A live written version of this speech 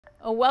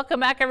Welcome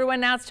back, everyone.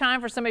 Now it's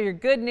time for some of your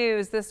good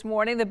news this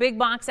morning. The Big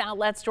Box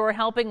Outlet Store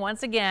helping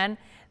once again,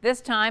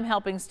 this time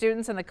helping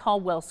students in the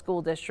Caldwell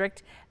School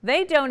District.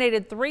 They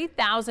donated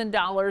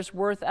 $3,000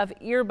 worth of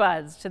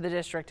earbuds to the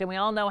district, and we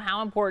all know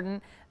how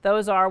important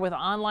those are with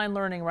online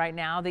learning right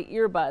now, the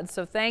earbuds.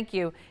 So thank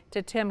you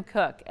to Tim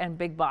Cook and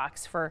Big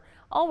Box for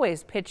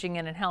always pitching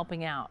in and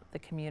helping out the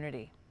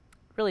community.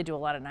 Really do a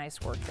lot of nice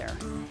work there.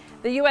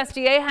 The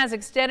USDA has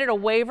extended a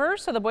waiver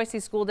so the Boise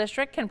School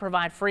District can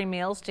provide free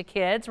meals to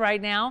kids.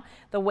 Right now,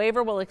 the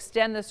waiver will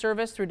extend the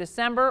service through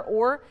December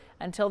or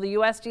until the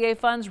USDA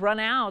funds run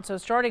out. So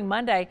starting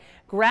Monday,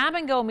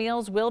 grab-and-go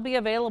meals will be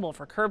available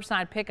for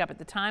curbside pickup at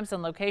the times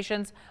and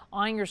locations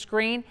on your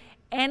screen.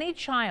 Any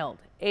child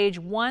age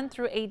 1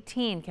 through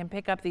 18 can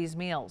pick up these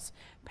meals.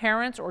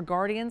 Parents or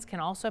guardians can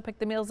also pick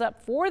the meals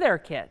up for their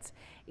kids.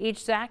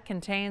 Each sack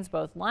contains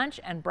both lunch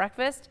and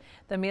breakfast.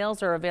 The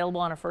meals are available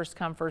on a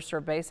first-come,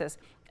 first-served basis.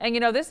 And you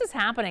know, this is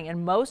happening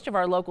in most of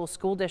our local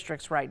school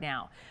districts right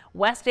now.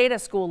 West Ada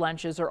school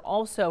lunches are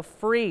also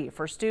free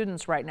for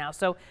students right now.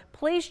 So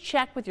please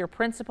check with your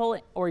principal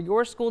or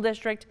your school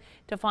district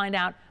to find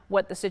out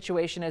what the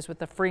situation is with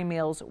the free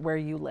meals where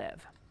you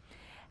live.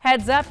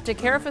 Heads up to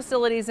care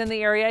facilities in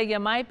the area. You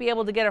might be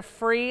able to get a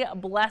free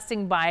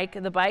blessing bike.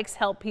 The bikes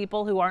help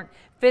people who aren't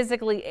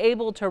physically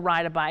able to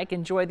ride a bike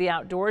enjoy the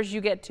outdoors.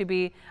 You get to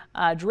be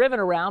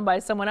driven around by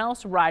someone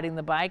else riding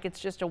the bike.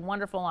 It's just a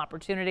wonderful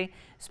opportunity,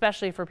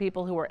 especially for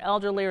people who are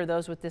elderly or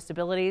those with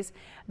disabilities.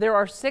 There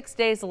are 6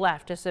 days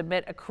left to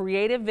submit a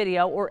creative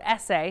video or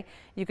essay.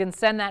 You can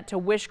send that to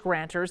Wish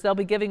Granters. They'll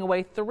be giving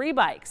away 3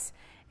 bikes.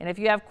 And if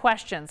you have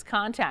questions,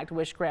 contact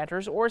Wish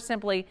Granters or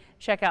simply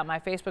check out my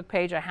Facebook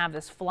page. I have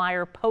this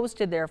flyer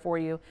posted there for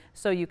you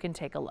so you can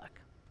take a look.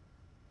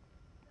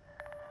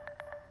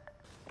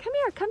 Come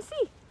here, come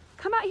see.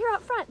 Come out here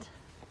out front.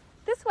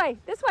 This way,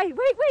 this way.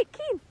 Wait,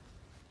 Keen.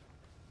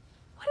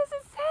 What does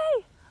it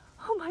say?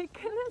 Oh my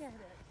goodness.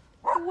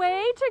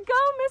 Way to go,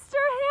 Mr.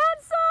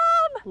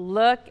 Handsome.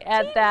 Look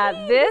at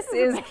that. This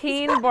is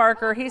Keen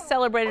Barker. He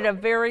celebrated a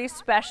very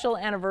special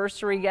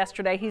anniversary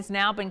yesterday. He's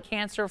now been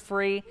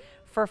cancer-free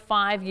for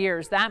 5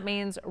 years. That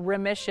means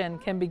remission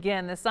can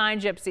begin. The Sign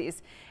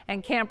Gypsies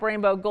and Camp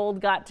Rainbow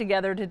Gold got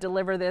together to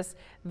deliver this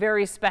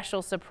very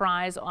special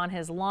surprise on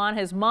his lawn.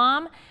 His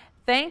mom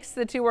thanks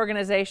the 2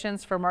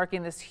 organizations for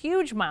marking this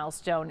huge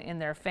milestone in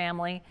their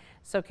family.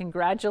 So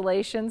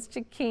congratulations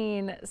to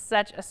Keen,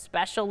 such a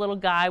special little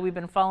guy. We've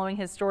been following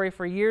his story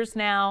for years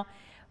now.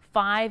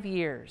 5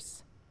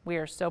 years. We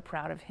are so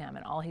proud of him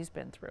and all he's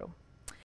been through.